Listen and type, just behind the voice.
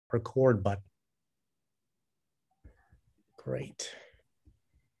record button. Great.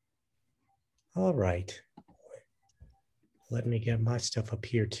 All right. Let me get my stuff up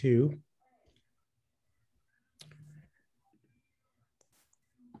here too.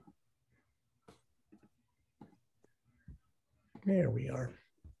 There we are.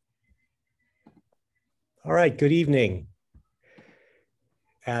 All right, good evening.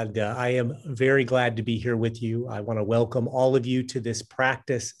 And I am very glad to be here with you. I want to welcome all of you to this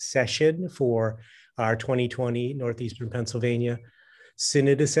practice session for our 2020 Northeastern Pennsylvania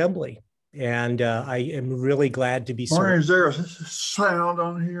Synod Assembly. And I am really glad to be Morning, is there a sound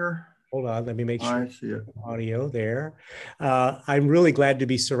on here? Hold on, let me make sure. I see it. Audio there. I'm really glad to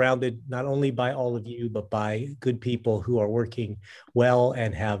be surrounded not only by all of you, but by good people who are working well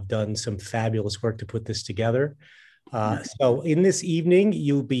and have done some fabulous work to put this together. So in this evening,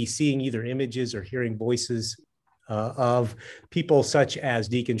 you'll be seeing either images or hearing voices of people such as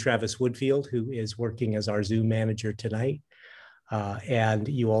Deacon Travis Woodfield, who is working as our Zoom manager tonight. And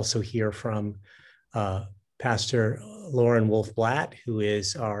you also hear from Pastor Lauren Wolf-Blatt, who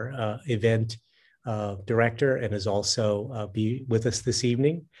is our event director and is also be with us this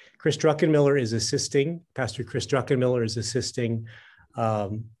evening. Chris Druckenmiller is assisting, Pastor Chris Druckenmiller is assisting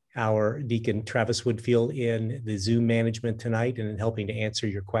our Deacon Travis Woodfield in the Zoom management tonight and in helping to answer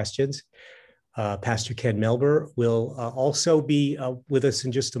your questions. Pastor Ken Melber will also be with us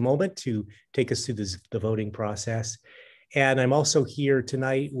in just a moment to take us through the voting process. And I'm also here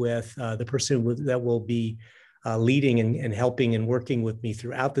tonight with the person that will be leading and helping and working with me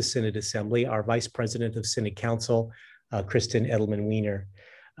throughout the Synod Assembly, our Vice President of Synod Council, Kristen Edelman-Wiener.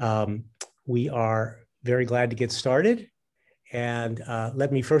 We are very glad to get started. And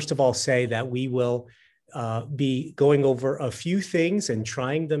let me first of all say that we will be going over a few things and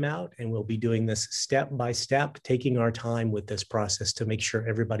trying them out. And we'll be doing this step by step, taking our time with this process to make sure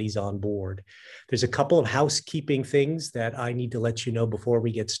everybody's on board. There's a couple of housekeeping things that I need to let you know before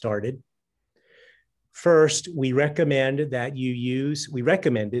we get started. First, we recommended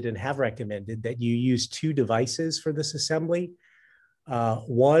and have recommended that you use two devices for this assembly.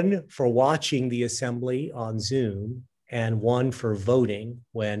 One for watching the assembly on Zoom and one for voting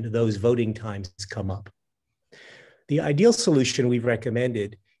when those voting times come up. The ideal solution we've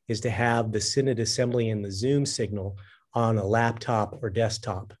recommended is to have the Synod Assembly and the Zoom signal on a laptop or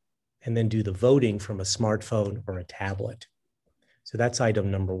desktop, and then do the voting from a smartphone or a tablet. So that's item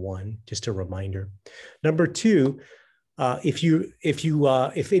number one, just a reminder. Number two,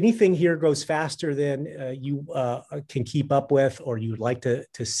 if anything here goes faster than you can keep up with, or you'd like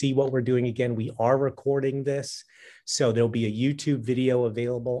to see what we're doing again, we are recording this. So there'll be a YouTube video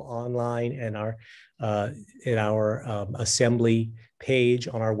available online and in our assembly page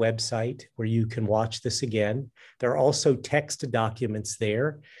on our website where you can watch this again. There are also text documents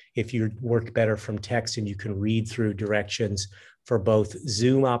there if you work better from text and you can read through directions for both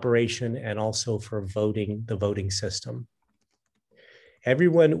Zoom operation and also for voting, the voting system.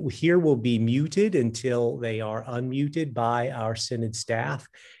 Everyone here will be muted until they are unmuted by our Synod staff,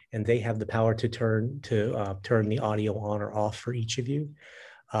 and they have the power to turn the audio on or off for each of you.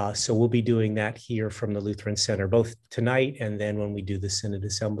 So we'll be doing that here from the Lutheran Center, both tonight and then when we do the Synod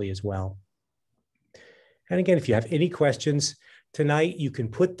Assembly as well. And again, if you have any questions tonight, you can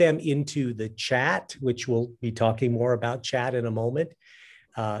put them into the chat, which we'll be talking more about chat in a moment.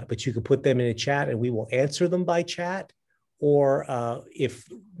 But you can put them in a chat and we will answer them by chat. Or if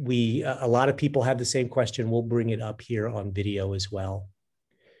a lot of people have the same question, we'll bring it up here on video as well.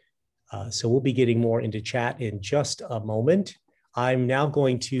 So we'll be getting more into chat in just a moment. I'm now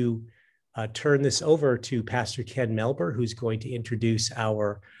going to turn this over to Pastor Ken Melber, who's going to introduce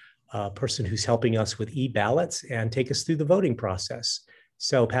our person who's helping us with EBallots and take us through the voting process.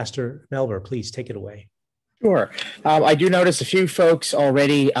 So Pastor Melber, please take it away. Sure. I do notice a few folks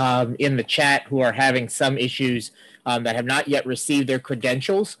already in the chat who are having some issues that have not yet received their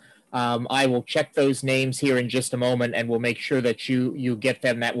credentials. I will check those names here in just a moment and we'll make sure that you get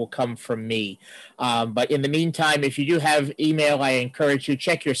them. That will come from me. But in the meantime, if you do have email, I encourage you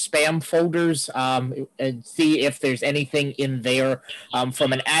check your spam folders and see if there's anything in there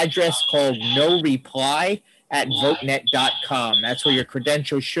from an address called noreply@votenet.com. That's where your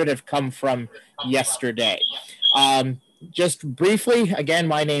credentials should have come from yesterday. Just briefly, again,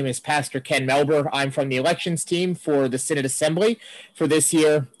 my name is Pastor Ken Melber. I'm from the elections team for the Synod Assembly for this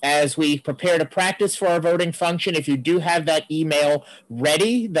year. As we prepare to practice for our voting function, if you do have that email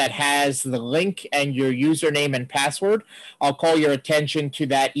ready that has the link and your username and password, I'll call your attention to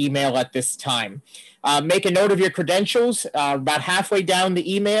that email at this time. Make a note of your credentials. About halfway down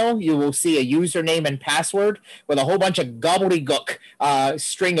the email, you will see a username and password with a whole bunch of gobbledygook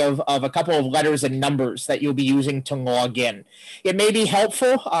string of a couple of letters and numbers that you'll be using to log in. It may be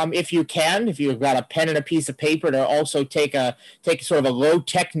helpful if you've got a pen and a piece of paper, to also take sort of a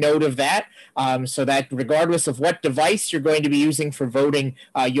low-tech note of that, so that regardless of what device you're going to be using for voting,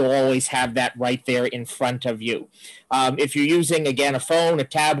 you'll always have that right there in front of you. If you're using, again, a phone, a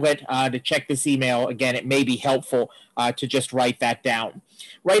tablet to check this email, again, it may be helpful to just write that down.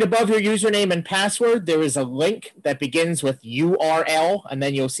 Right above your username and password, there is a link that begins with URL, and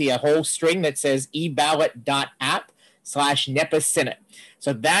then you'll see a whole string that says eballot.app/NEPA-Synod.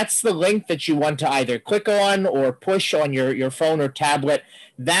 So that's the link that you want to either click on or push on your phone or tablet.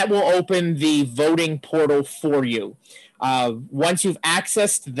 That will open the voting portal for you. Once you've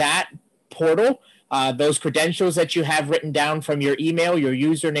accessed that portal, those credentials that you have written down from your email, your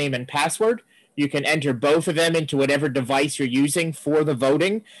username and password, you can enter both of them into whatever device you're using for the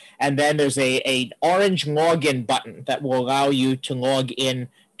voting. And then there's an orange login button that will allow you to log in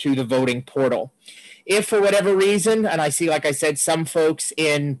to the voting portal. If for whatever reason, and I see, like I said, some folks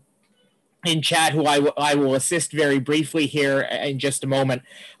in chat who I will assist very briefly here in just a moment,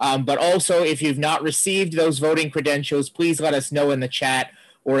 but also if you've not received those voting credentials, please let us know in the chat,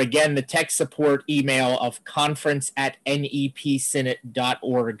 or again, the tech support email of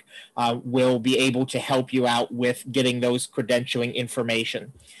conference@nepsynod.org will be able to help you out with getting those credentialing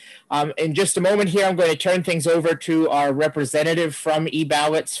information. In just a moment here, I'm going to turn things over to our representative from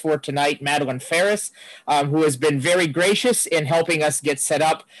EBallots for tonight, Madeline Ferris, who has been very gracious in helping us get set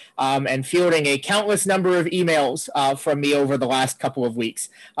up and fielding a countless number of emails from me over the last couple of weeks.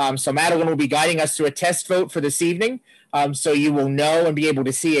 So Madeline will be guiding us through a test vote for this evening. So you will know and be able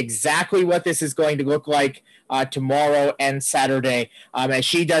to see exactly what this is going to look like tomorrow and Saturday. As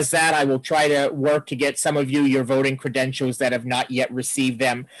she does that, I will try to work to get some of you your voting credentials that have not yet received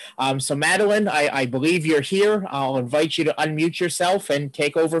them. So Madeline, I believe you're here. I'll invite you to unmute yourself and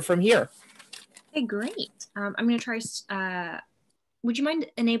take over from here. Okay, great. I'm going to try, would you mind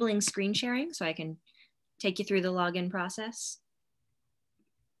enabling screen sharing so I can take you through the login process?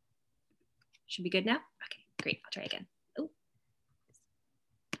 Should be good now? Okay, great. I'll try again. Oh.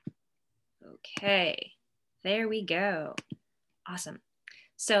 Okay, there we go. Awesome.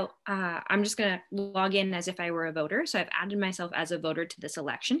 So I'm just going to log in as if I were a voter. So I've added myself as a voter to this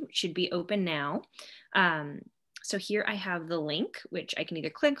election, which should be open now. So here I have the link, which I can either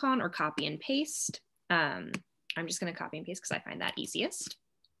click on or copy and paste. I'm just going to copy and paste because I find that easiest,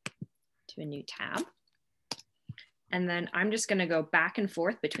 to a new tab. And then I'm just going to go back and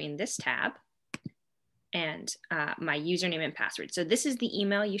forth between this tab and my username and password. So this is the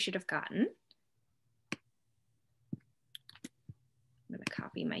email you should have gotten. I'm going to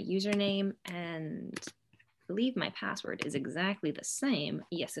copy my username, and I believe my password is exactly the same.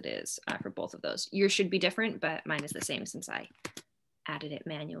 Yes, it is for both of those. Yours should be different, but mine is the same since I added it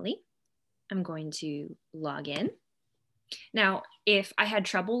manually. I'm going to log in. Now, if I had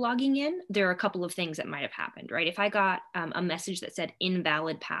trouble logging in, there are a couple of things that might have happened, right? If I got a message that said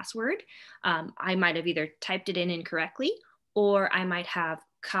invalid password, I might have either typed it in incorrectly, or I might have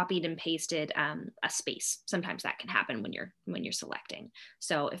copied and pasted a space. Sometimes that can happen when you're selecting.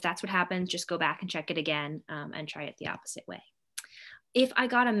 So if that's what happens, just go back and check it again and try it the opposite way. If I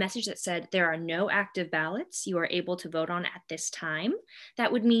got a message that said there are no active ballots you are able to vote on at this time,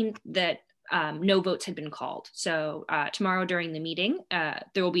 that would mean that no votes had been called. So tomorrow during the meeting,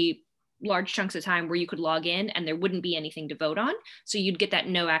 there will be large chunks of time where you could log in and there wouldn't be anything to vote on. So you'd get that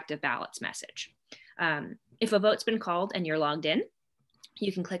no active ballots message. If a vote's been called and you're logged in,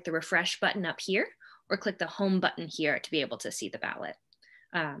 you can click the refresh button up here or click the home button here to be able to see the ballot.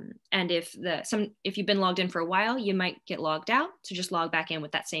 And if you've been logged in for a while, you might get logged out. So just log back in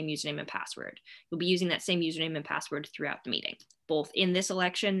with that same username and password. You'll be using that same username and password throughout the meeting, both in this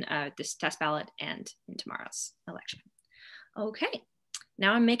election, this test ballot, and in tomorrow's election. Okay,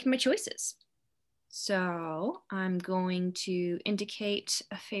 now I'm making my choices. So I'm going to indicate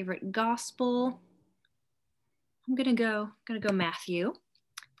a favorite gospel. I'm gonna go Matthew.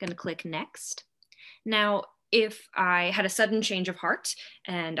 I'm gonna click next. Now, if I had a sudden change of heart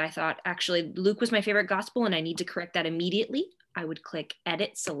and I thought actually Luke was my favorite gospel and I need to correct that immediately, I would click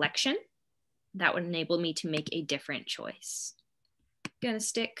edit selection. That would enable me to make a different choice. Gonna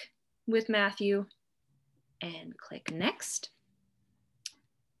stick with Matthew and click next.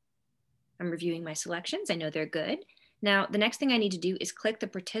 I'm reviewing my selections. I know they're good. Now, the next thing I need to do is click the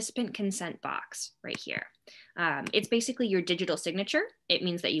participant consent box right here. It's basically your digital signature. It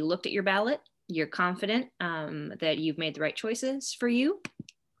means that you looked at your ballot, you're confident that you've made the right choices for you.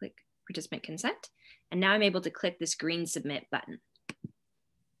 Click participant consent. And now I'm able to click this green submit button.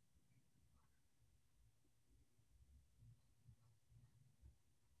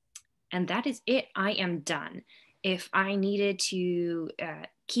 And that is it. I am done. If I needed to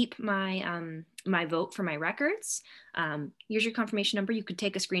keep my my vote for my records, here's your confirmation number. You could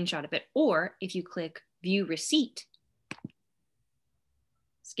take a screenshot of it, or if you click view receipt,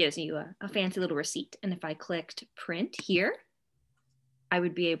 this gives you a fancy little receipt. And if I clicked print here, I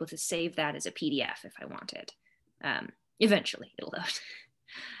would be able to save that as a PDF if I wanted. Eventually it'll load.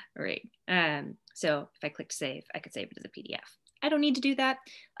 All right. So if I clicked save, I could save it as a PDF. I don't need to do that.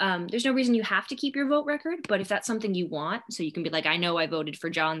 There's no reason you have to keep your vote record, but if that's something you want, so you can be like, I know I voted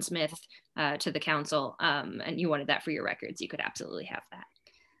for John Smith to the council, and you wanted that for your records, you could absolutely have that.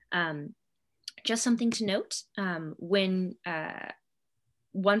 Just something to note, when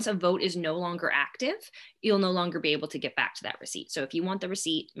once a vote is no longer active, you'll no longer be able to get back to that receipt. So if you want the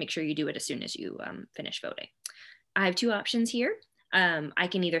receipt, make sure you do it as soon as you finish voting. I have two options here. I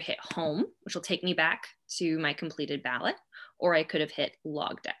can either hit home, which will take me back to my completed ballot, or I could have hit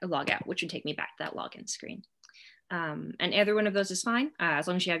log out, which would take me back to that login screen. And either one of those is fine. As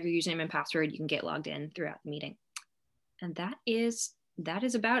long as you have your username and password, you can get logged in throughout the meeting. And that is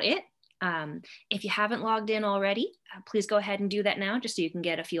about it. If you haven't logged in already, please go ahead and do that now, just so you can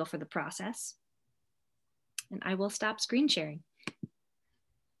get a feel for the process. And I will stop screen sharing.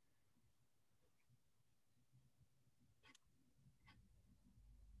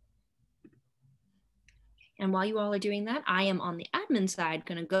 And while you all are doing that, I am on the admin side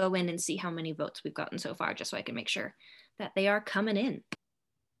going to go in and see how many votes we've gotten so far, just so I can make sure that they are coming in.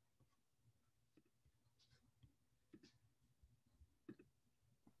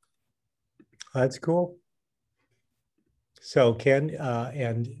 That's cool. So Ken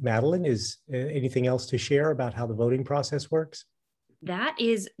and Madeline, is anything else to share about how the voting process works? That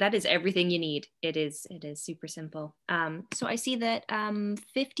is everything you need. It is super simple. So I see that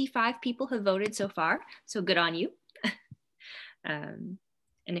 55 people have voted so far. So good on you. And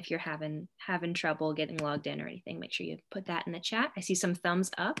if you're having trouble getting logged in or anything, make sure you put that in the chat. I see some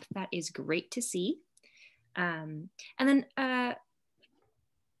thumbs up. That is great to see. And then how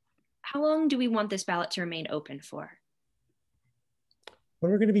long do we want this ballot to remain open for?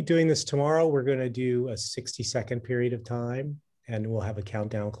 When we're going to be doing this tomorrow, we're going to do a 60-second period of time. And we'll have a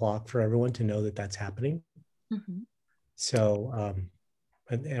countdown clock for everyone to know that that's happening. Mm-hmm. So,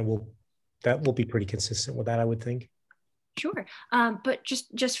 that will be pretty consistent with that, I would think. Sure, but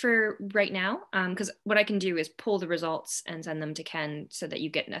just for right now, because what I can do is pull the results and send them to Ken so that you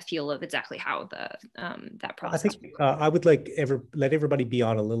get a feel of exactly how that process. I think I would let everybody be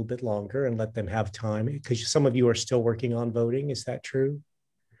on a little bit longer and let them have time, because some of you are still working on voting. Is that true?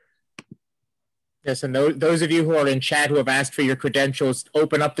 Yes, and those of you who are in chat who have asked for your credentials,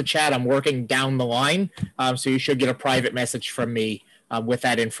 open up the chat. I'm working down the line, so you should get a private message from me with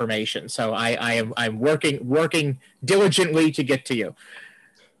that information. So I'm working diligently to get to you.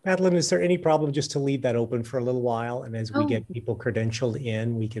 Madeline, is there any problem just to leave that open for a little while, and as we get people credentialed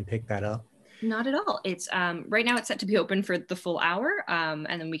in, we can pick that up? Not at all. It's right now it's set to be open for the full hour, and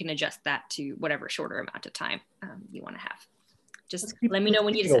then we can adjust that to whatever shorter amount of time you want to have. Just let me know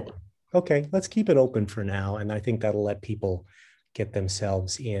when you decide. Okay, let's keep it open for now. And I think that'll let people get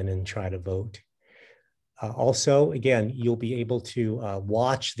themselves in and try to vote. Also, again, you'll be able to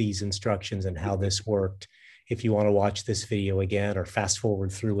watch these instructions and how this worked. If you want to watch this video again or fast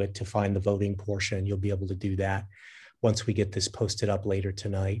forward through it to find the voting portion, you'll be able to do that once we get this posted up later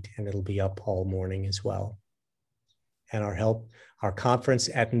tonight, and it'll be up all morning as well. And our conference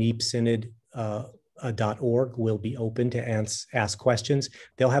at neepsynod.org will be open to ask questions.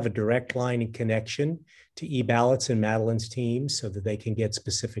 They'll have a direct line and connection to EBallots and Madeline's team so that they can get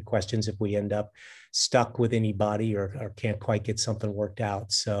specific questions if we end up stuck with anybody or can't quite get something worked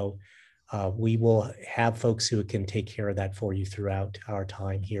out. So we will have folks who can take care of that for you throughout our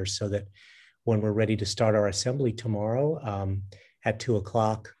time here, so that when we're ready to start our assembly tomorrow at 2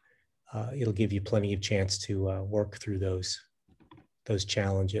 o'clock, it'll give you plenty of chance to work through those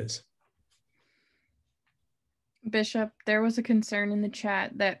challenges. Bishop, there was a concern in the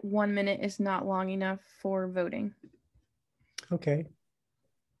chat that 1 minute is not long enough for voting. Okay.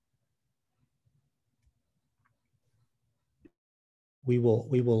 We will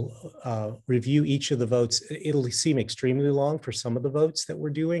review each of the votes. It'll seem extremely long for some of the votes that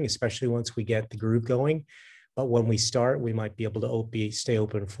we're doing, especially once we get the group going. But when we start, we might be able to stay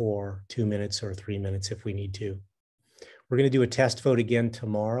open for 2 minutes or 3 minutes if we need to. We're going to do a test vote again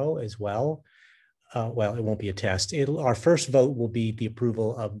tomorrow as well. Well, it won't be a test. Our first vote will be the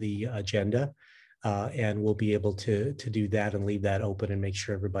approval of the agenda, and we'll be able to do that and leave that open and make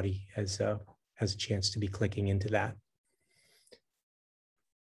sure everybody has has a chance to be clicking into that.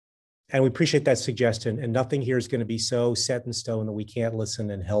 And we appreciate that suggestion. And nothing here is going to be so set in stone that we can't listen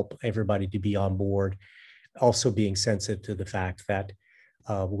and help everybody to be on board. Also being sensitive to the fact that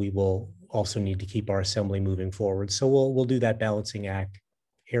we will also need to keep our assembly moving forward. So we'll do that balancing act,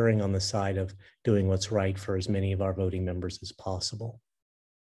 erring on the side of doing what's right for as many of our voting members as possible.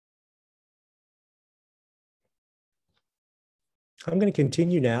 I'm going to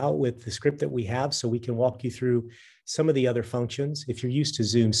continue now with the script that we have so we can walk you through some of the other functions. If you're used to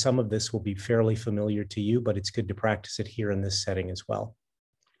Zoom, some of this will be fairly familiar to you, but it's good to practice it here in this setting as well.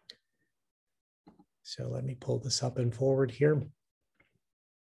 So let me pull this up and forward here.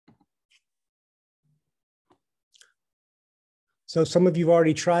 So some of you have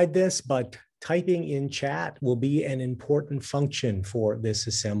already tried this, but typing in chat will be an important function for this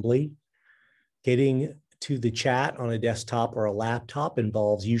assembly. Getting to the chat on a desktop or a laptop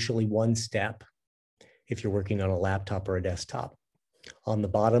involves usually one step if you're working on a laptop or a desktop. On the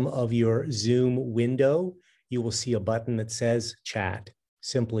bottom of your Zoom window, you will see a button that says chat.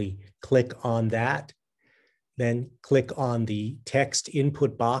 Simply click on that, then click on the text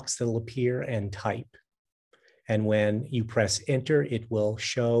input box that'll appear and type. And when you press enter, it will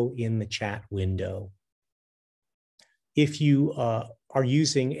show in the chat window. If you are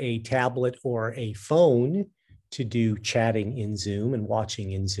using a tablet or a phone to do chatting in Zoom and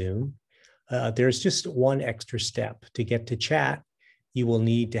watching in Zoom, there's just one extra step. To get to chat, you will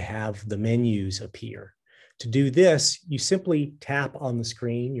need to have the menus appear. To do this, you simply tap on the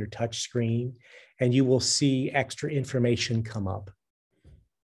screen, your touch screen, and you will see extra information come up.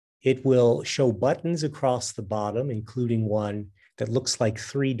 It will show buttons across the bottom, including one that looks like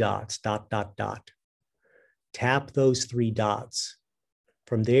 3 dots, ... Tap those 3 dots.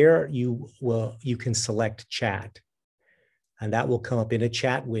 From there, you can select chat, and that will come up in a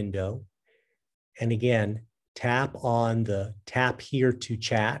chat window. And again, tap on the tap here to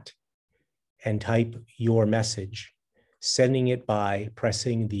chat and type your message, sending it by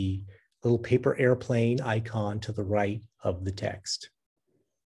pressing the little paper airplane icon to the right of the text.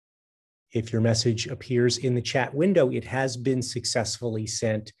 If your message appears in the chat window, it has been successfully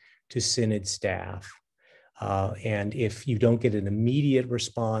sent to Synod staff. And if you don't get an immediate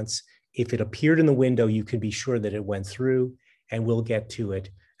response, if it appeared in the window, you can be sure that it went through, and we'll get to it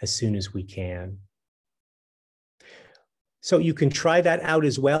as soon as we can. So you can try that out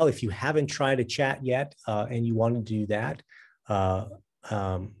as well if you haven't tried a chat yet and you want to do that.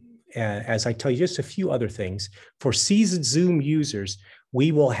 As I tell you, just a few other things. For seasoned Zoom users,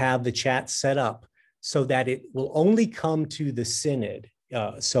 we will have the chat set up so that it will only come to the Synod.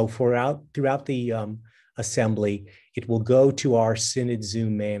 So throughout the assembly, it will go to our Synod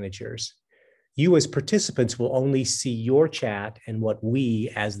Zoom managers. You as participants will only see your chat and what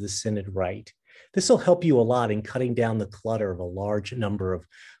we as the Synod write. This will help you a lot in cutting down the clutter of a large number of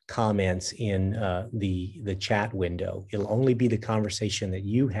comments in the chat window. It'll only be the conversation that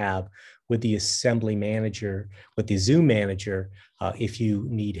you have with the assembly manager, with the Zoom manager, if you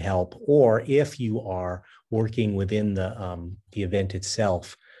need help, or if you are working within the event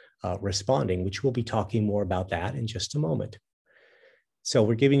itself, responding, which we'll be talking more about that in just a moment. So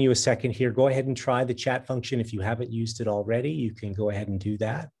we're giving you a second here. Go ahead and try the chat function. If you haven't used it already, you can go ahead and do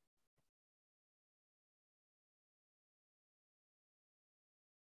that.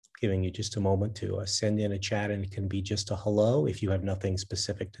 Giving you just a moment to send in a chat, and it can be just a hello if you have nothing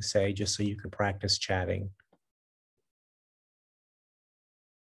specific to say, just so you can practice chatting.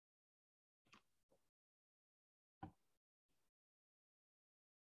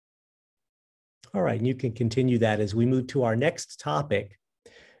 All right, and you can continue that as we move to our next topic.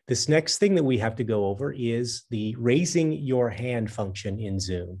 This next thing that we have to go over is the raising your hand function in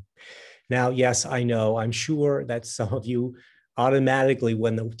Zoom. Now, yes, I know, I'm sure that some of you automatically,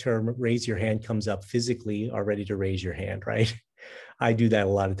 when the term raise your hand comes up, physically are ready to raise your hand, right? I do that a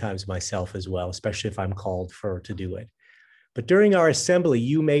lot of times myself as well, especially if I'm called to do it. But during our assembly,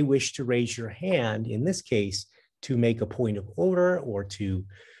 you may wish to raise your hand, in this case, to make a point of order or to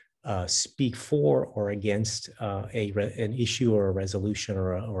speak for or against an issue or a resolution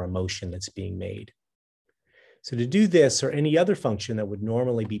or a motion that's being made. So to do this or any other function that would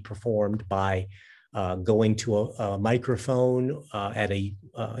normally be performed by going to a microphone at a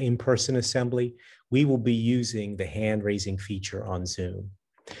in-person assembly, we will be using the hand raising feature on Zoom.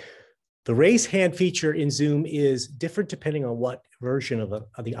 The raise hand feature in Zoom is different depending on what version of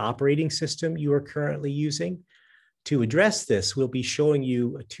the operating system you are currently using. To address this, we'll be showing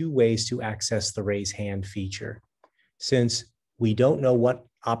you 2 ways to access the raise hand feature. Since we don't know what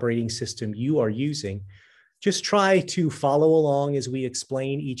operating system you are using, just try to follow along as we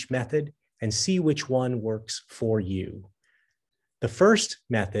explain each method, and see which one works for you. The first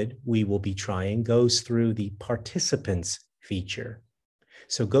method we will be trying goes through the participants feature.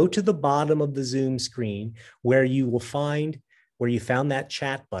 So go to the bottom of the Zoom screen where you found that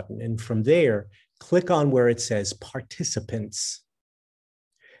chat button. And from there, click on where it says participants.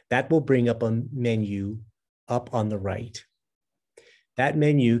 That will bring up a menu up on the right. That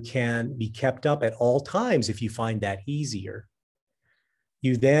menu can be kept up at all times if you find that easier.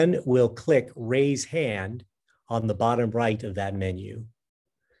 You then will click raise hand on the bottom right of that menu.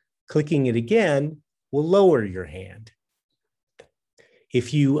 Clicking it again will lower your hand.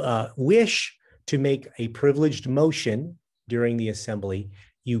 If you wish to make a privileged motion during the assembly,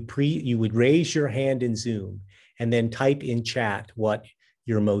 you would raise your hand in Zoom and then type in chat what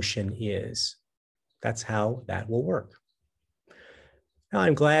your motion is. That's how that will work. Now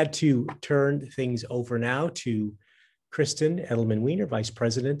I'm glad to turn things over now to Kristen Edelman-Weiner, Vice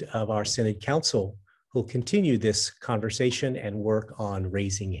President of our Synod Council, who'll continue this conversation and work on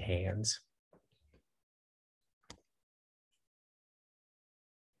raising hands.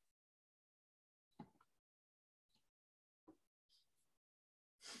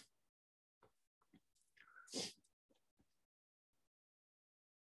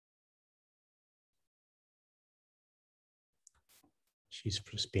 She's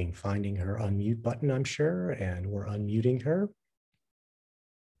just finding her unmute button, I'm sure, and we're unmuting her.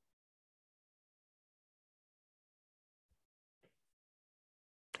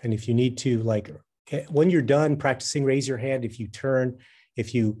 And if you need to, when you're done practicing raise your hand, if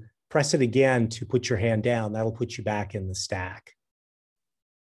you press it again to put your hand down, that'll put you back in the stack.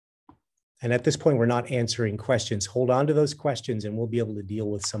 And at this point, we're not answering questions. Hold on to those questions and we'll be able to deal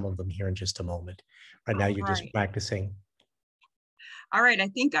with some of them here in just a moment. Right now, you're just practicing. All right, I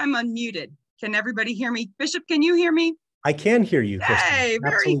think I'm unmuted. Can everybody hear me? Bishop, can you hear me? I can hear you, Kristen. Hey,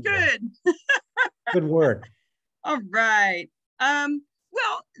 very good. Good work. All right.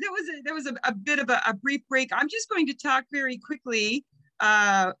 Well, there was a bit of a brief break. I'm just going to talk very quickly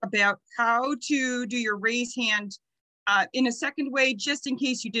about how to do your raise hand in a second way, just in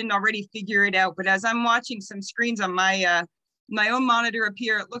case you didn't already figure it out. But as I'm watching some screens on my my own monitor up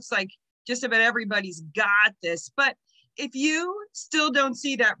here, it looks like just about everybody's got this. But if you still don't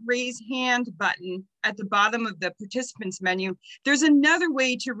see that raise hand button at the bottom of the participants menu, there's another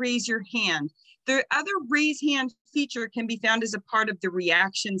way to raise your hand. The other raise hand feature can be found as a part of the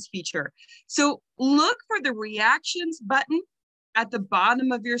reactions feature. So look for the reactions button at the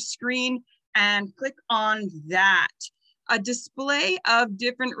bottom of your screen and click on that. A display of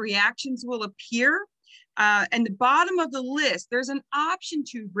different reactions will appear. And the bottom of the list, there's an option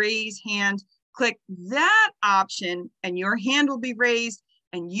to raise hand. Click that option and your hand will be raised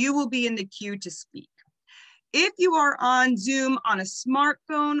and you will be in the queue to speak. If you are on Zoom on a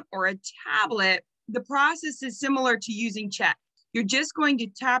smartphone or a tablet, the process is similar to using chat. You're just going to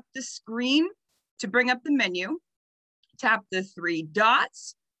tap the screen to bring up the menu, tap the three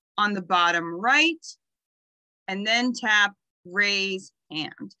dots on the bottom right, and then tap raise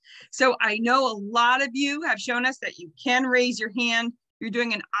hand. So I know a lot of you have shown us that you can raise your hand. You're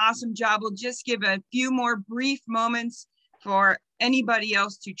doing an awesome job. We'll just give a few more brief moments for anybody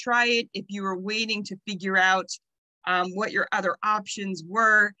else to try it if you were waiting to figure out what your other options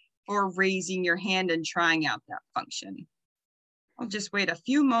were for raising your hand and trying out that function. I'll just wait a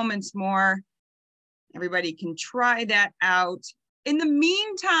few moments more. Everybody can try that out. In the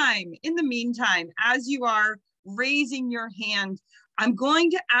meantime, as you are raising your hand, I'm going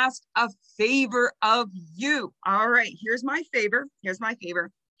to ask a favor of you. All right, here's my favor.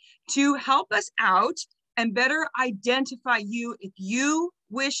 To help us out and better identify you if you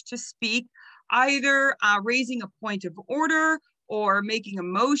wish to speak, either raising a point of order or making a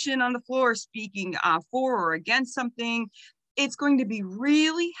motion on the floor, speaking for or against something. It's going to be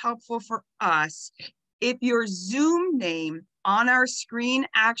really helpful for us if your Zoom name on our screen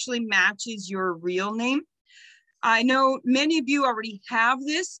actually matches your real name. I know many of you already have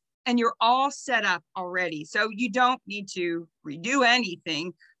this and you're all set up already, so you don't need to redo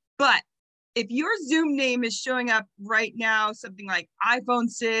anything. But if your Zoom name is showing up right now, something like iPhone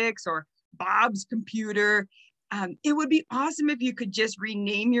 6 or Bob's computer, it would be awesome if you could just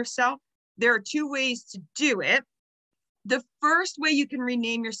rename yourself. There are two ways to do it. The first way you can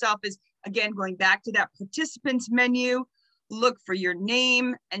rename yourself is, again, going back to that participants menu, look for your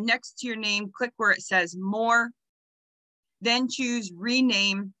name, and next to your name, click where it says more. Then choose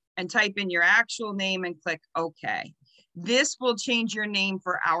rename and type in your actual name and click OK. This will change your name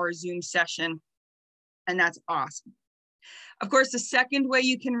for our Zoom session, and that's awesome. Of course, the second way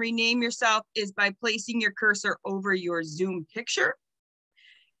you can rename yourself is by placing your cursor over your Zoom picture.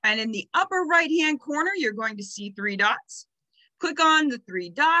 And in the upper right-hand corner, you're going to see 3 dots. Click on the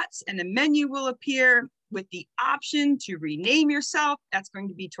 3 dots and a menu will appear with the option to rename yourself. That's going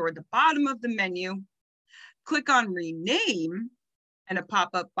to be toward the bottom of the menu. Click on rename and a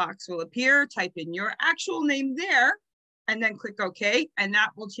pop-up box will appear. Type in your actual name there and then click OK. And that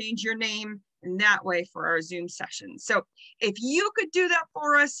will change your name in that way for our Zoom session. So if you could do that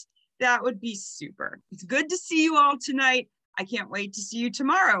for us, that would be super. It's good to see you all tonight. I can't wait to see you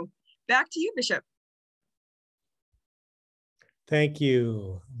tomorrow. Back to you, Bishop. Thank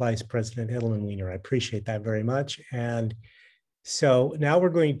you, Vice President Edelman-Weiner. I appreciate that very much. And so now we're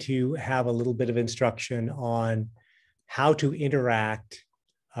going to have a little bit of instruction on how to interact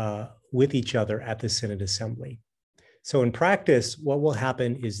with each other at the Synod Assembly. So in practice, what will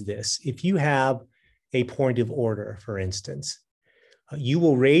happen is this. If you have a point of order, for instance, you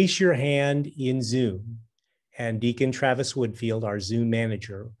will raise your hand in Zoom, and Deacon Travis Woodfield, our Zoom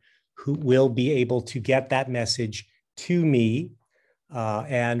manager, who will be able to get that message to me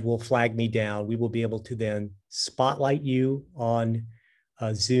and will flag me down. We will be able to then spotlight you on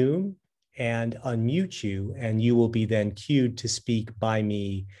Zoom and unmute you, and you will be then cued to speak by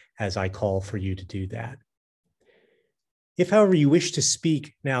me as I call for you to do that. If, however, you wish to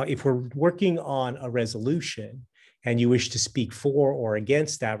speak, now, if we're working on a resolution and you wish to speak for or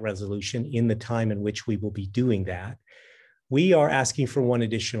against that resolution in the time in which we will be doing that, we are asking for one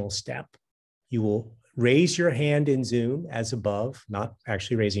additional step. You will raise your hand in Zoom as above, not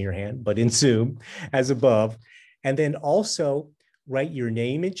actually raising your hand, but in Zoom as above, and then also write your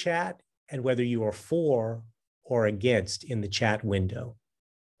name in chat and whether you are for or against in the chat window.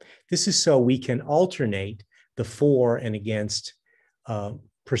 This is so we can alternate the for and against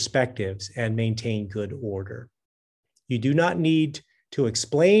perspectives and maintain good order. You do not need to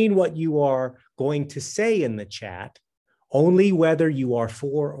explain what you are going to say in the chat, only whether you are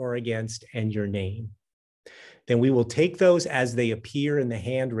for or against and your name. Then we will take those as they appear in the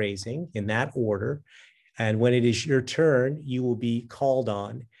hand raising in that order. And when it is your turn, you will be called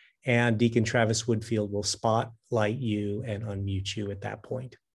on and Deacon Travis Woodfield will spotlight you and unmute you at that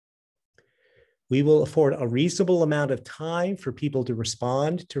point. We will afford a reasonable amount of time for people to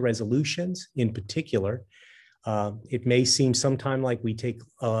respond to resolutions in particular. It may seem sometime like we take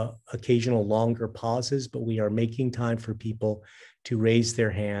occasional longer pauses, but we are making time for people to raise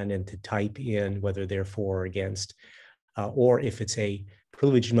their hand and to type in whether they're for or against, or if it's a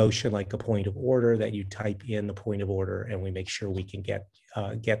privileged motion like a point of order, that you type in the point of order and we make sure we can get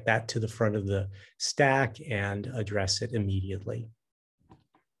that to the front of the stack and address it immediately.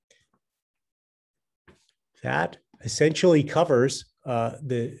 That essentially covers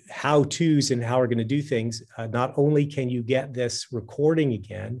the how-tos and how we're going to do things. Not only can you get this recording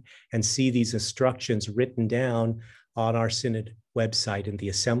again and see these instructions written down on our Synod website in the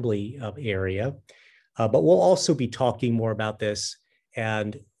assembly area, but we'll also be talking more about this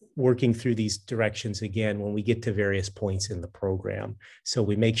and working through these directions again when we get to various points in the program. So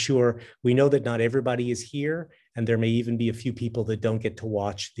we make sure we know that not everybody is here, and there may even be a few people that don't get to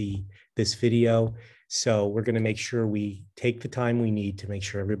watch this video. So we're going to make sure we take the time we need to make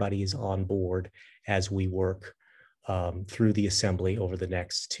sure everybody is on board as we work through the assembly over the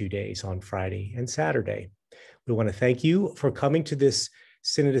next 2 days on Friday and Saturday. We want to thank you for coming to this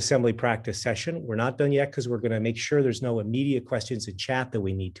Synod Assembly practice session. We're not done yet because we're going to make sure there's no immediate questions in chat that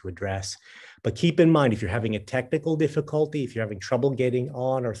we need to address. But keep in mind, if you're having a technical difficulty, if you're having trouble getting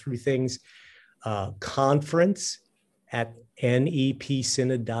on or through things,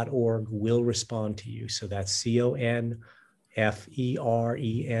 conference@nepsynod.org will respond to you. So that's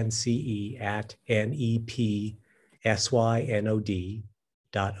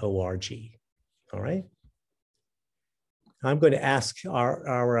conference@nepsynod.org. All right. I'm going to ask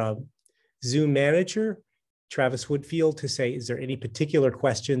our Zoom manager, Travis Woodfield, to say, is there any particular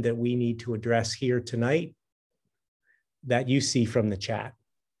question that we need to address here tonight that you see from the chat?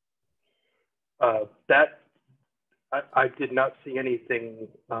 I did not see anything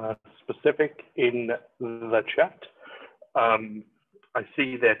specific in the chat. I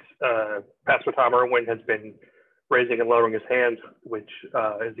see that Pastor Tom Irwin has been raising and lowering his hand, which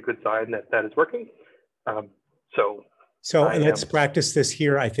is a good sign that that is working. So let's practice this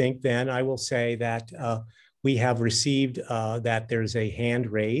here, I think. Then I will say that we have received that there's a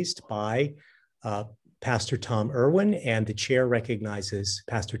hand raised by Pastor Tom Irwin, and the chair recognizes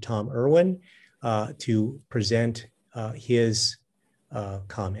Pastor Tom Irwin to present his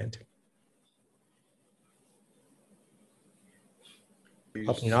comment.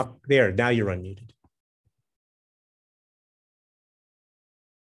 Oh, you're not there. Now you're unmuted.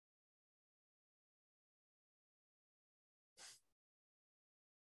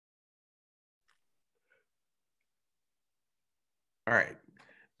 All right.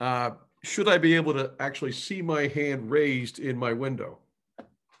 Should I be able to actually see my hand raised in my window?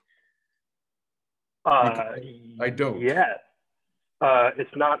 I don't. Yes.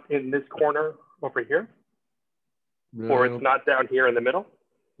 It's not in this corner over here, or it's not down here in the middle.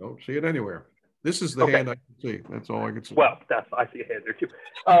 Don't see it anywhere. This is the hand I can see. That's all I can see. Well, I see a hand there too.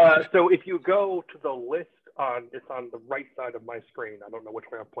 So if you go to the list it's on the right side of my screen. I don't know which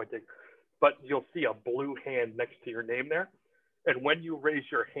way I'm pointing, but you'll see a blue hand next to your name there. And when you raise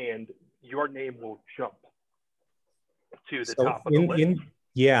your hand, your name will jump to the top of the list.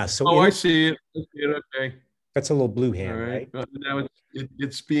 So I see it. Okay. That's a little blue hand, right? Now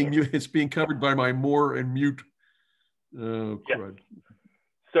it's being covered by my more and mute. Crud.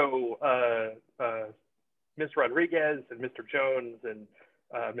 So Ms. Rodriguez and Mr. Jones and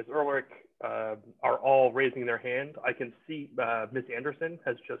Ms. Ehrlich are all raising their hand. I can see Ms. Anderson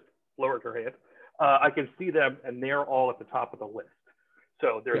has just lowered her hand. I can see them, and they're all at the top of the list.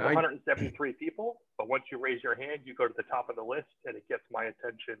 So there's 173 people, but once you raise your hand, you go to the top of the list, and it gets my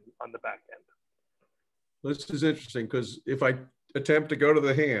attention on the back end. This is interesting because if I attempt to go to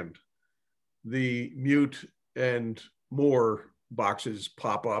the hand, the mute and more boxes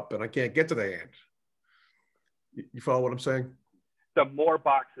pop up, and I can't get to the hand. You follow what I'm saying? The more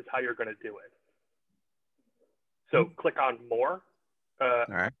box is how you're going to do it. So click on more. All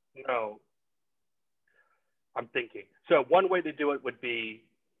right. No, I'm thinking. So one way to do it would be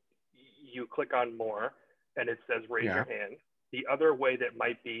you click on more and it says raise your hand. The other way that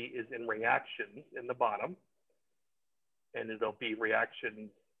might be is in reactions in the bottom. And it'll be reactions.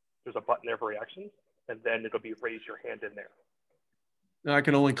 There's a button there for reactions. And then it'll be raise your hand in there. Now I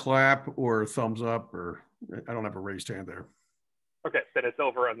can only clap or thumbs up, or I don't have a raised hand there. Okay, then it's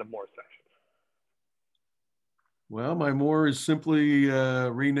over on the more section. Well, my more is simply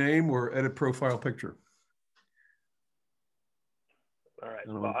rename or edit profile picture. All right,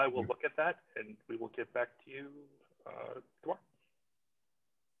 well, I will look at that and we will get back to you tomorrow.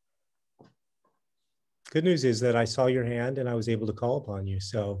 Good news is that I saw your hand and I was able to call upon you.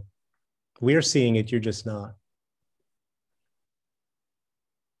 So we're seeing it, you're just not.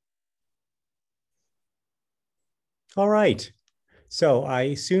 All right. So I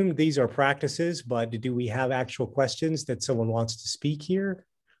assume these are practices, but do we have actual questions that someone wants to speak here?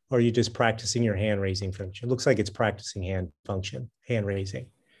 Or are you just practicing your hand raising function? It looks like it's practicing hand raising.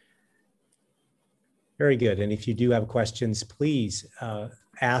 Very good. And if you do have questions, please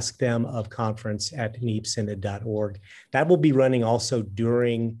ask them of conference@neepsynod.org. That will be running also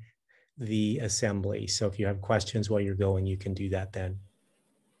during the assembly. So if you have questions while you're going, you can do that then.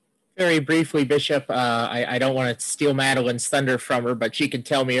 Very briefly, Bishop, I don't want to steal Madeline's thunder from her, but she can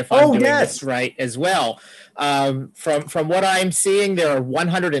tell me if I'm doing this right as well. From what I'm seeing, there are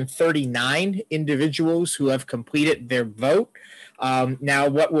 139 individuals who have completed their vote. Now,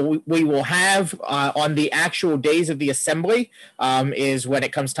 what we will have on the actual days of the assembly is when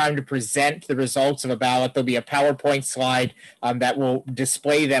it comes time to present the results of a ballot, there'll be a PowerPoint slide that will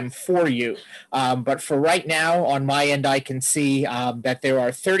display them for you. But for right now, on my end, I can see that there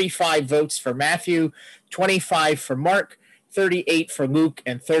are 35 votes for Matthew, 25 for Mark, 38 for Luke,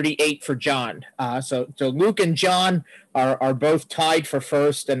 and 38 for John. So Luke and John are both tied for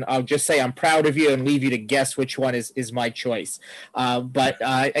first, and I'll just say I'm proud of you and leave you to guess which one is my choice. But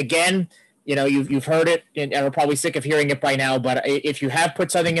again, you know, you've heard it and are probably sick of hearing it by now, but if you have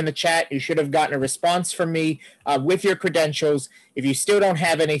put something in the chat, you should have gotten a response from me with your credentials. If you still don't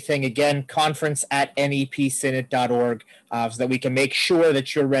have anything, again, conference@nepsynod.org so that we can make sure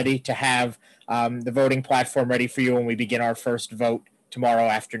that you're ready to have the voting platform ready for you when we begin our first vote tomorrow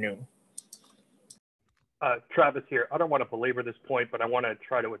afternoon. Travis here. I don't want to belabor this point, but I want to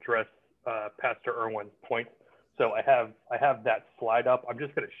try to address Pastor Irwin's point. So I have that slide up. I'm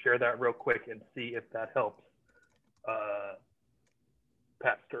just going to share that real quick and see if that helps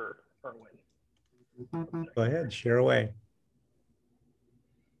Pastor Irwin. Go ahead, share away.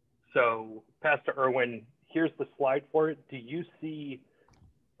 So Pastor Irwin, here's the slide for it. Do you see?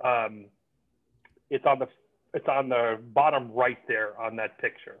 It's on the bottom right there on that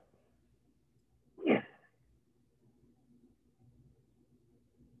picture.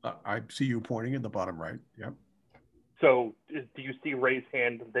 I see you pointing in the bottom right. Yep. So do you see raise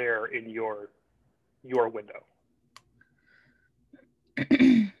hand there in your window?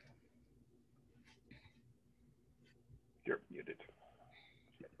 You're muted.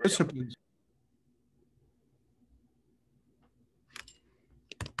 Disciplines.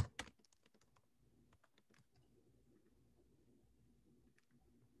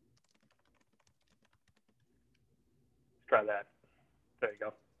 Try that. There you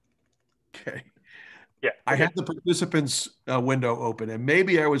go. Okay. Yeah. I Okay. had the participants window open, and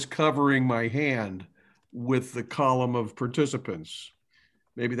maybe I was covering my hand with the column of participants.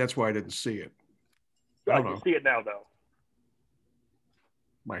 Maybe that's why I didn't see it. I don't You know. see it now, though.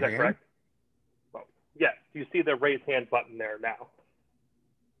 My Is that hand? correct? Well, yes. You see the raise hand button there now.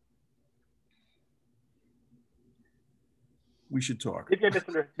 We should talk. Maybe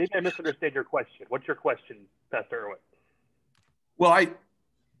I misunderstood your question. What's your question, Pastor Irwin? Well,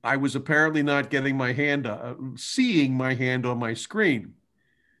 I was apparently not getting my hand, seeing my hand on my screen.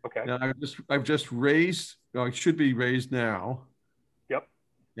 Okay. Now I've just raised. Oh, it should be raised now. Yep.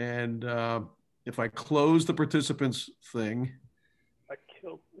 And if I close the participants thing, I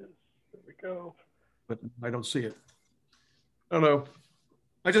killed this. There we go. but I don't see it. I don't know.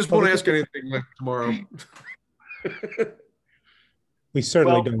 I just won't ask anything like tomorrow. We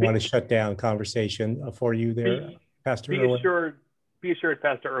certainly don't want to shut down conversation for you there, Pastor Irwin. Be assured,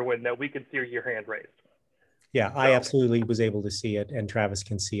 Pastor Irwin, that we can see your hand raised. Yeah, I absolutely was able to see it, and Travis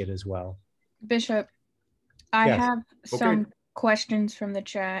can see it as well. Bishop, I have some questions from the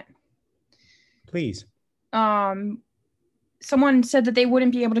chat. Please. Someone said that they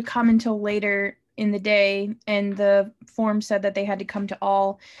wouldn't be able to come until later in the day, and the form said that they had to come to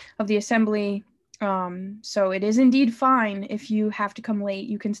all of the assembly. So it is indeed fine if you have to come late.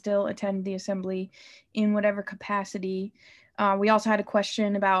 You can still attend the assembly in whatever capacity. We also had a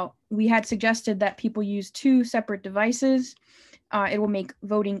question about, we had suggested that people use 2 separate devices. It will make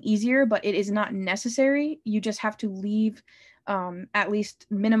voting easier, but it is not necessary. You just have to leave, at least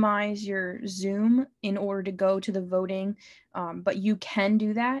minimize your Zoom in order to go to the voting. But you can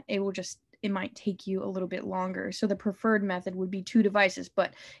do that. It might take you a little bit longer. So the preferred method would be 2 devices,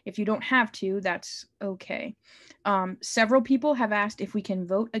 but if you don't have to, that's okay. Several people have asked if we can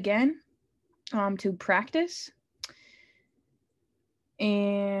vote again to practice.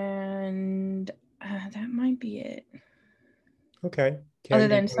 And that might be it. Okay. Other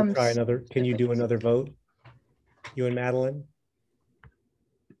than some try another, can you do another vote? You and Madeline?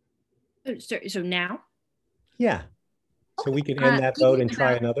 So now? Yeah. So we can end that vote and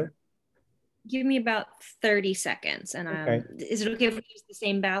try another? Give me about 30 seconds. And is it okay if we use the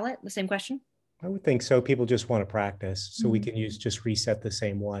same ballot, the same question? I would think so. People just want to practice. So we can just reset the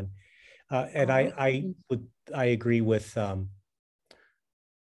same one. And I agree with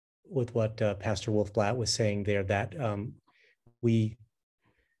what Pastor Wolfblatt was saying there, that we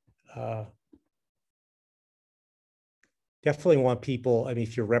definitely want people, I mean,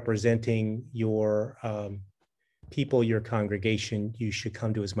 if you're representing your people, your congregation, you should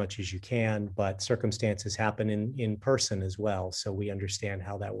come to as much as you can, but circumstances happen in person as well. So we understand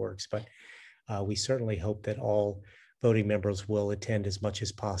how that works, but we certainly hope that all voting members will attend as much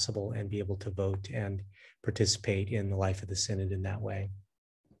as possible and be able to vote and participate in the life of the Synod in that way.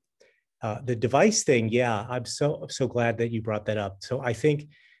 The device thing, yeah, I'm so glad that you brought that up. So I think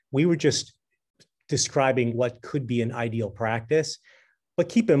we were just describing what could be an ideal practice, but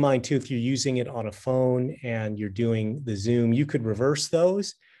keep in mind too, if you're using it on a phone and you're doing the Zoom, you could reverse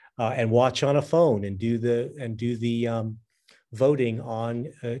those and watch on a phone and do the voting on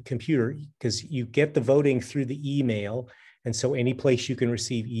a computer, because you get the voting through the email, and so any place you can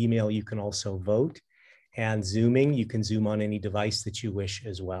receive email, you can also vote. And Zooming, you can Zoom on any device that you wish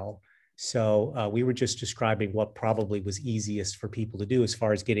as well. So we were just describing what probably was easiest for people to do as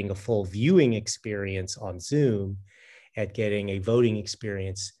far as getting a full viewing experience on Zoom and getting a voting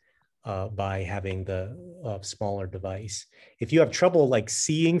experience by having the smaller device. If you have trouble like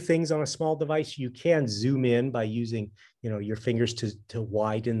seeing things on a small device, you can zoom in by using your fingers to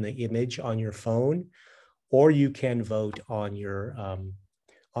widen the image on your phone, or you can vote on your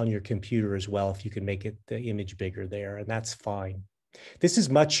computer as well if you can make the image bigger there, and that's fine. This is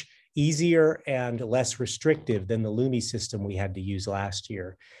much easier and less restrictive than the Lumi system we had to use last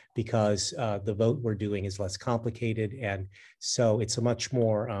year, because the vote we're doing is less complicated, and so it's a much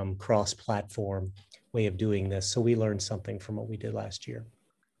more cross-platform way of doing this. So we learned something from what we did last year.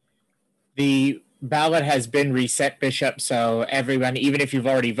 The ballot has been reset, Bishop, so everyone, even if you've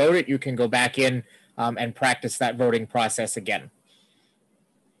already voted, you can go back in and practice that voting process again.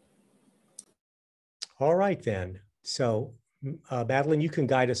 All right, then. So Madeline, you can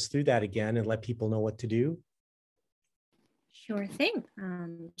guide us through that again and let people know what to do. Sure thing.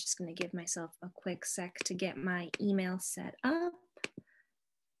 I'm just going to give myself a quick sec to get my email set up.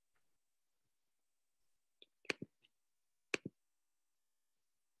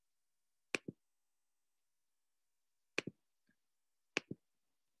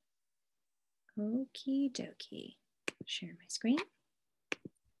 Okie dokie. Share my screen.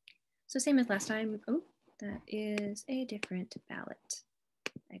 So same as last time. Oh, that is a different ballot.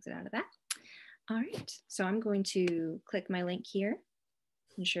 Exit out of that. All right, so I'm going to click my link here,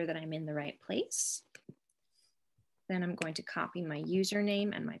 ensure that I'm in the right place. Then I'm going to copy my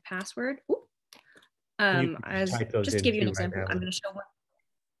username and my password. Just to give you an example, I'm going to show what,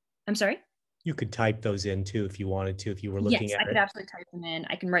 I'm sorry? You could type those in too if you wanted to, if you were looking yes, at it. I could absolutely type them in.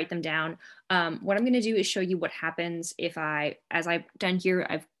 I can write them down. What I'm going to do is show you what happens if as I've done here,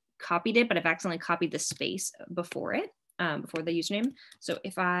 I've copied it, but I've accidentally copied the space before it, before the username. So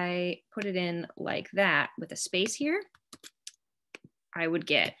if I put it in like that with a space here, I would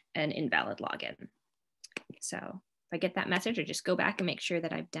get an invalid login. So if I get that message, I just go back and make sure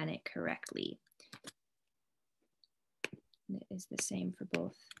that I've done it correctly. And it is the same for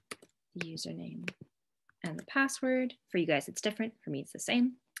both the username and the password. For you guys, it's different. For me, it's the same.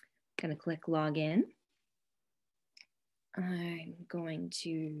 I'm going to click login. I'm going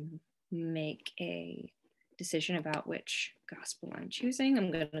to make a decision about which gospel I'm choosing. I'm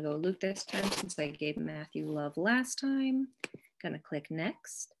going to go Luke this time since I gave Matthew love last time. Going to click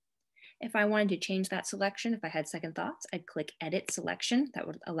next. If I wanted to change that selection, if I had second thoughts, I'd click edit selection. That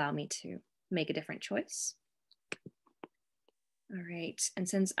would allow me to make a different choice. All right, and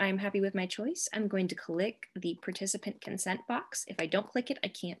since I'm happy with my choice, I'm going to click the participant consent box. If I don't click it, I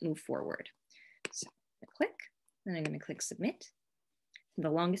can't move forward. So I'm gonna click, and I'm going to click submit. The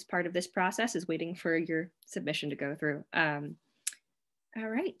longest part of this process is waiting for your submission to go through. All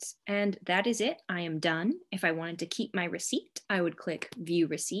right, and that is it. I am done. If I wanted to keep my receipt, I would click view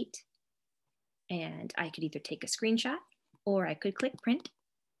receipt, and I could either take a screenshot or I could click print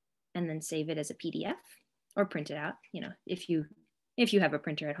and then save it as a PDF or print it out, you know, if you have a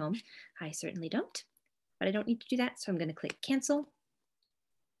printer at home. I certainly don't, but I don't need to do that. So I'm going to click cancel.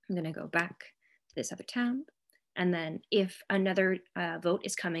 I'm going to go back to this other tab. And then if another vote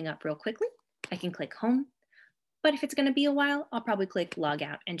is coming up real quickly, I can click home. But if it's going to be a while, I'll probably click log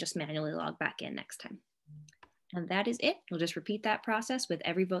out and just manually log back in next time. And that is it. We'll just repeat that process with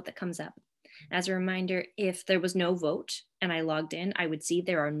every vote that comes up. As a reminder, if there was no vote and I logged in, I would see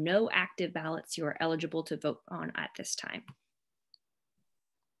there are no active ballots you are eligible to vote on at this time.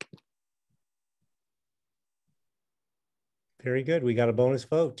 Very good. We got a bonus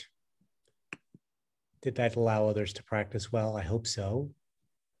vote. Did that allow others to practice well? I hope so.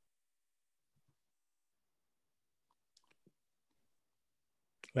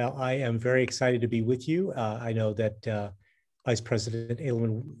 Well, I am very excited to be with you. I know that Vice President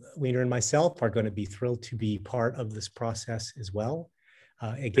Edelman Weiner and myself are going to be thrilled to be part of this process as well.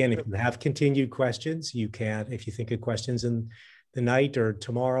 Again, if you have continued questions, you can, if you think of questions in the night or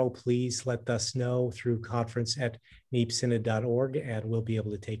tomorrow, please let us know through conference@neepsynod.org, and we'll be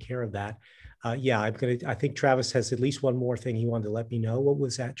able to take care of that. Yeah, I think Travis has at least one more thing he wanted to let me know. What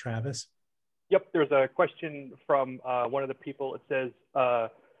was that, Travis? Yep, there's a question from one of the people. It says,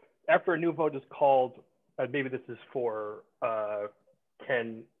 after a new vote is called, maybe this is for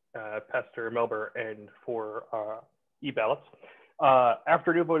Ken, Pastor Melber, and for EBallots.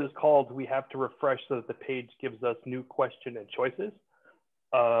 After a new vote is called, we have to refresh so that the page gives us new question and choices.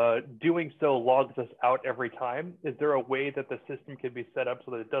 Doing so logs us out every time. Is there a way that the system can be set up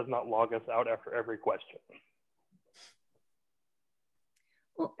so that it does not log us out after every question?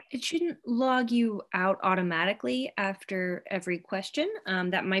 Well, it shouldn't log you out automatically after every question.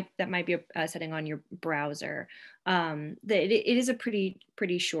 That might be a setting on your browser. It is a pretty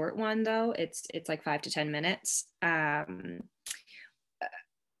short one though. It's like 5 to 10 minutes.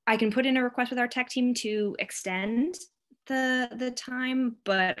 I can put in a request with our tech team to extend the time,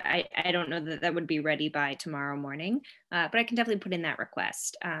 but I don't know that that would be ready by tomorrow morning. But I can definitely put in that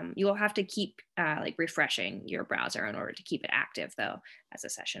request. You'll have to keep like refreshing your browser in order to keep it active though as a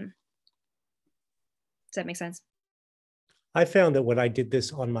session. Does that make sense? I found that when I did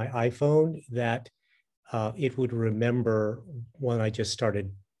this on my iPhone, that it would remember when I just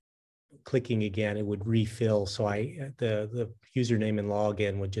started clicking again, it would refill. So the username and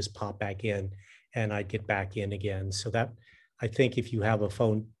login would just pop back in and I'd get back in again. So that, I think if you have a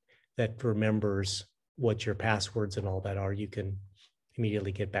phone that remembers what your passwords and all that are, you can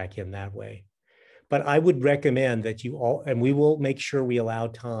immediately get back in that way. But I would recommend that you all, and we will make sure we allow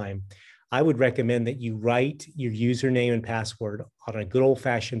time, I would recommend that you write your username and password on a good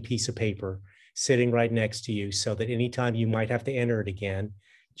old-fashioned piece of paper sitting right next to you so that anytime you might have to enter it again,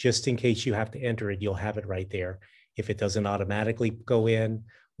 just in case you have to enter it, you'll have it right there. If it doesn't automatically go in,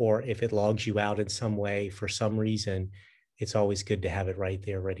 or if it logs you out in some way for some reason, it's always good to have it right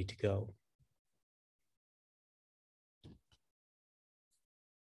there ready to go.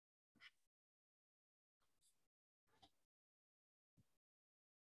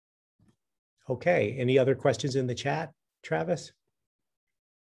 Okay, any other questions in the chat, Travis?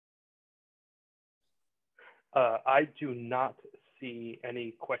 I do not see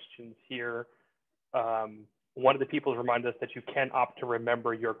any questions here. One of the people reminded us that you can opt to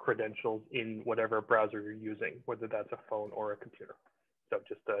remember your credentials in whatever browser you're using, whether that's a phone or a computer. So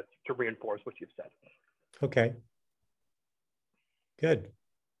just to reinforce what you've said. Okay. Good.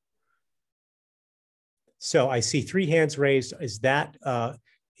 So I see 3 hands raised. Is that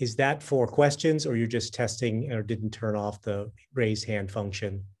for questions, or you're just testing or didn't turn off the raise hand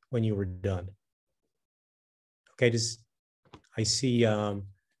function when you were done? Okay, I see,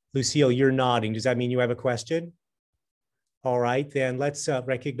 Lucille, you're nodding. Does that mean you have a question? All right, then let's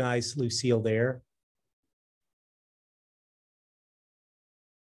recognize Lucille there.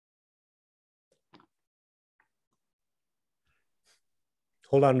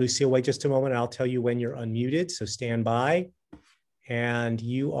 Hold on, Lucille, wait just a moment. I'll tell you when you're unmuted, so stand by. And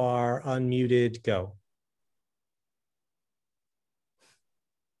you are unmuted, go.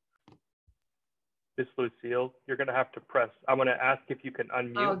 Miss Lucille, you're gonna have to press, I'm gonna ask if you can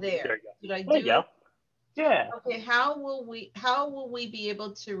unmute. Oh, there. There you go. Did I There you do go. it? Yeah. Okay, how will we be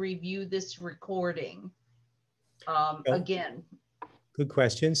able to review this recording again? Good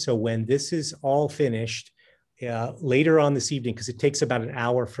question. So when this is all finished, later on this evening, because it takes about an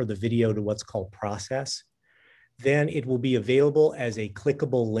hour for the video to what's called process, then it will be available as a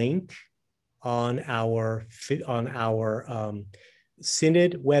clickable link on our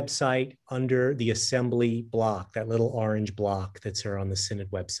Synod website under the assembly block, that little orange block that's there on the Synod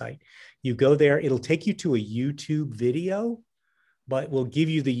website. You go there, it'll take you to a YouTube video, but we'll give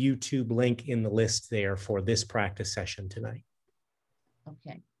you the YouTube link in the list there for this practice session tonight.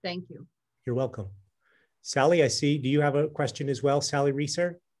 Okay, thank you. You're welcome. Sally, I see, do you have a question as well, Sally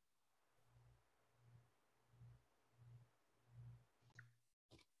Reeser?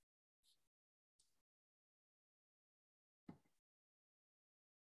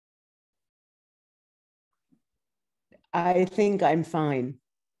 I think I'm fine.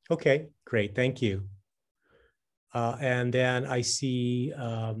 Okay, great, thank you. And then I see,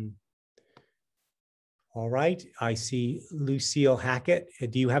 all right, I see Lucille Hackett.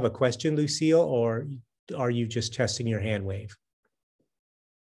 Do you have a question, Lucille, or are you just testing your hand wave?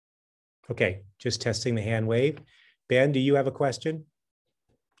 Okay, just testing the hand wave. Ben, do you have a question?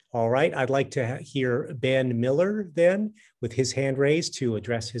 All right, I'd like to hear Ben Miller then with his hand raised to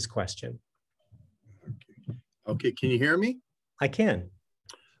address his question. Okay, can you hear me? I can.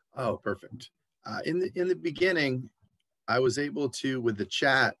 Oh, perfect. In the beginning, I was able to, with the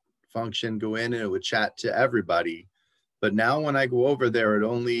chat function, go in and it would chat to everybody. But now when I go over there, it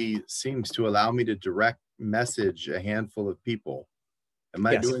only seems to allow me to direct message a handful of people. Am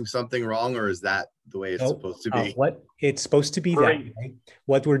I doing something wrong, or is that the way it's supposed to be? What it's supposed to be that way.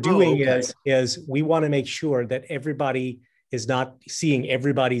 What we're doing is we want to make sure that everybody is not seeing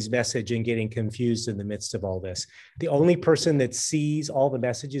everybody's message and getting confused in the midst of all this. The only person that sees all the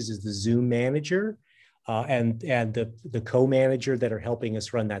messages is the Zoom manager and the co-manager that are helping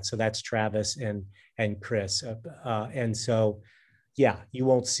us run that. So that's Travis and Chris. And so, yeah, you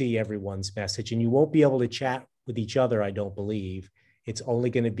won't see everyone's message, and you won't be able to chat with each other, I don't believe. It's only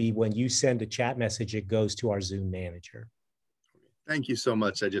going to be when you send a chat message, it goes to our Zoom manager. Thank you so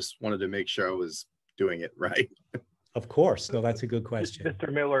much. I just wanted to make sure I was doing it right. Of course. No, that's a good question.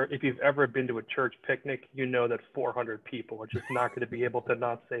 Mr. Miller, if you've ever been to a church picnic, you know that 400 people are just not going to be able to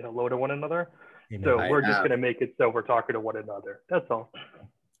not say hello to one another. Amen. So we're just going to make it so we're talking to one another. That's all.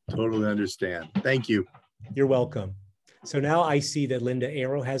 Totally understand. Thank you. You're welcome. So now I see that Linda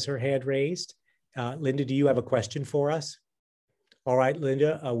Arrow has her hand raised. Linda, do you have a question for us? All right,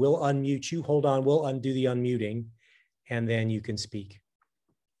 Linda, we'll unmute you. Hold on, we'll undo the unmuting, and then you can speak.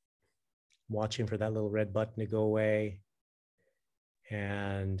 I'm watching for that little red button to go away.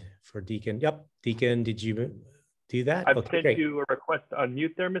 And for Deacon, yep, Deacon, did you do that? I've sent you a request to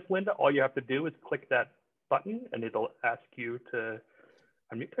unmute there, Miss Linda. All you have to do is click that button, and it'll ask you to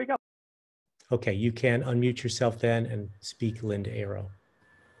unmute. There you go. Okay, you can unmute yourself then and speak, Linda Arrow.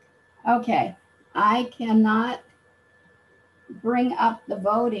 Okay, I cannot bring up the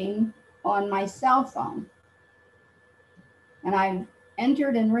voting on my cell phone. And I've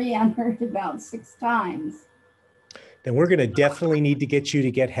entered and re-entered about 6 times. Then we're going to definitely need to get you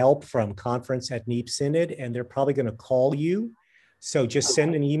to get help from Conference at NEEP Synod, and they're probably going to call you. So just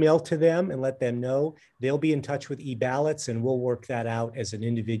send an email to them and let them know. They'll be in touch with EBallots, and we'll work that out as an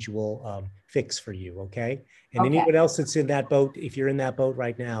individual fix for you, okay? And anyone else that's in that boat, if you're in that boat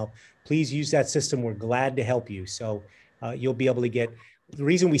right now, please use that system. We're glad to help you. So you'll be able to get, the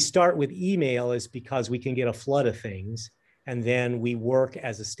reason we start with email is because we can get a flood of things, and then we work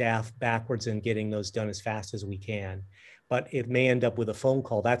as a staff backwards in getting those done as fast as we can. But it may end up with a phone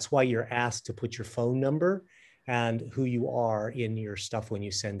call. That's why you're asked to put your phone number, and who you are in your stuff when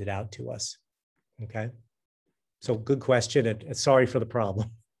you send it out to us. Okay. So good question, and sorry for the problem.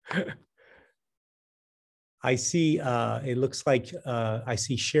 I see, it looks like I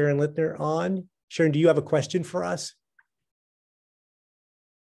see Sharon Littner on. Sharon, do you have a question for us?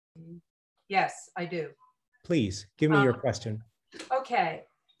 Yes, I do. Please, give me your question. Okay.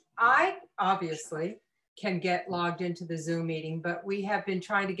 I obviously can get logged into the Zoom meeting, but we have been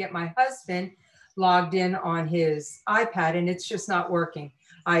trying to get my husband logged in on his iPad, and it's just not working.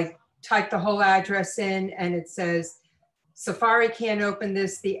 I typed the whole address in, and it says, Safari can't open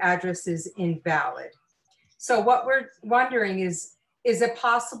this, the address is invalid. So what we're wondering is it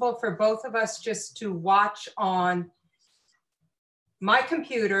possible for both of us just to watch on my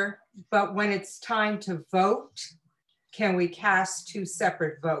computer, but when it's time to vote, can we cast two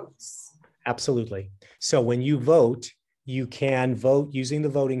separate votes? Absolutely. So when you vote, you can vote using the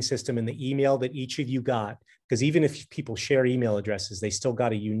voting system in the email that each of you got, because even if people share email addresses, they still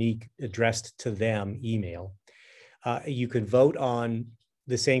got a unique addressed to them email. You could vote on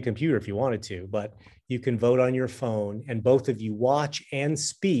the same computer if you wanted to, but you can vote on your phone, and both of you watch and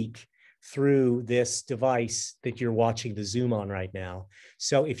speak through this device that you're watching the Zoom on right now.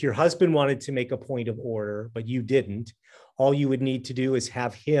 So if your husband wanted to make a point of order, but you didn't, all you would need to do is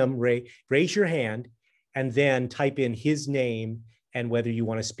have him raise your hand and then type in his name and whether you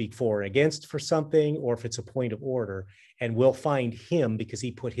want to speak for or against for something, or if it's a point of order, and we'll find him because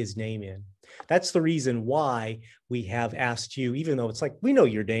he put his name in. That's the reason why we have asked you, even though it's like, we know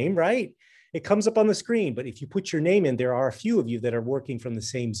your name, right? It comes up on the screen, but if you put your name in, there are a few of you that are working from the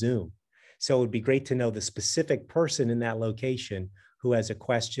same Zoom. So it would be great to know the specific person in that location who has a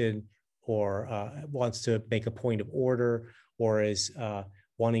question or wants to make a point of order or is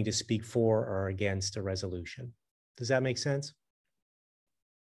wanting to speak for or against a resolution. Does that make sense?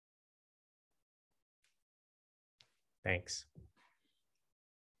 Thanks.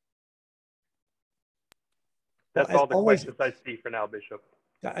 That's all the questions I see for now, Bishop.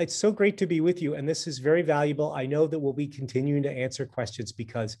 It's so great to be with you, and this is very valuable. I know that we'll be continuing to answer questions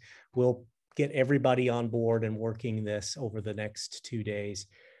because we'll get everybody on board and working this over the next 2 days.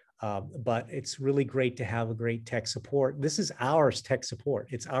 But it's really great to have a great tech support. This is our tech support.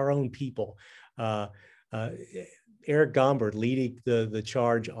 It's our own people. Eric Gombert leading the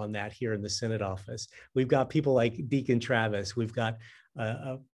charge on that here in the Synod office. We've got people like Deacon Travis. We've got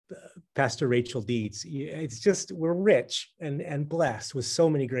Pastor Rachel Dietz. It's just, we're rich and blessed with so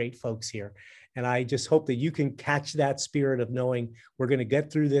many great folks here. And I just hope that you can catch that spirit of knowing we're going to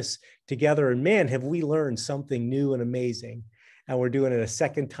get through this together. And man, have we learned something new and amazing. And we're doing it a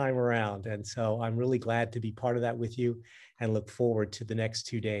second time around. And so I'm really glad to be part of that with you and look forward to the next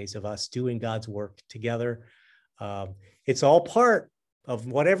 2 days of us doing God's work together. It's all part of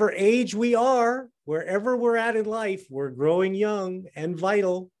whatever age we are, wherever we're at in life, we're growing young and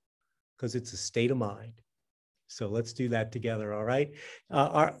vital because it's a state of mind. So let's do that together, all right?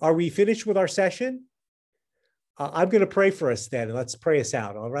 Are we finished with our session? I'm going to pray for us then, and let's pray us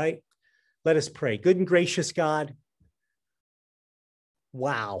out, all right? Let us pray. Good and gracious God,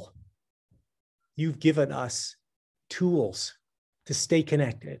 wow. You've given us tools to stay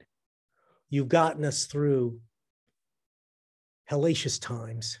connected. You've gotten us through hellacious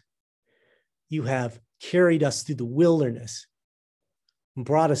times. You have carried us through the wilderness and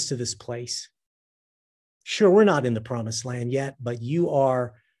brought us to this place. Sure, we're not in the promised land yet, but you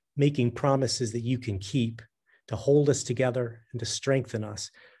are making promises that you can keep to hold us together and to strengthen us.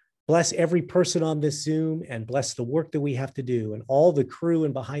 Bless every person on this Zoom and bless the work that we have to do, and all the crew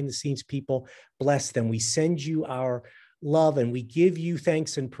and behind the scenes people. Bless them. We send you our love and we give you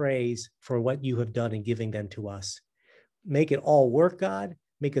thanks and praise for what you have done in giving them to us. Make it all work, God.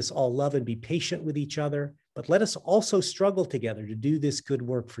 Make us all love and be patient with each other, but let us also struggle together to do this good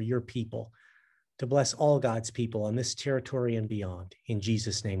work for your people, to bless all God's people on this territory and beyond. In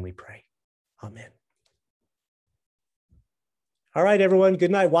Jesus' name we pray. Amen. All right, everyone.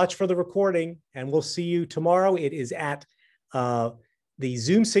 Good night. Watch for the recording, and we'll see you tomorrow. It is at, the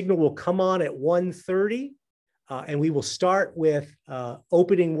Zoom signal will come on at 1:30, and we will start with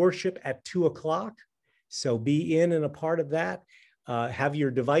opening worship at 2 o'clock. So be in and a part of that. Have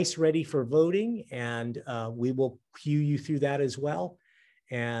your device ready for voting, and we will cue you through that as well.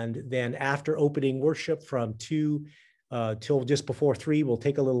 And then after opening worship from 2 till just before 3, we'll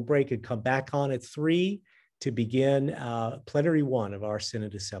take a little break and come back on at 3 to begin Plenary 1 of our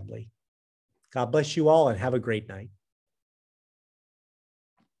Synod Assembly. God bless you all and have a great night.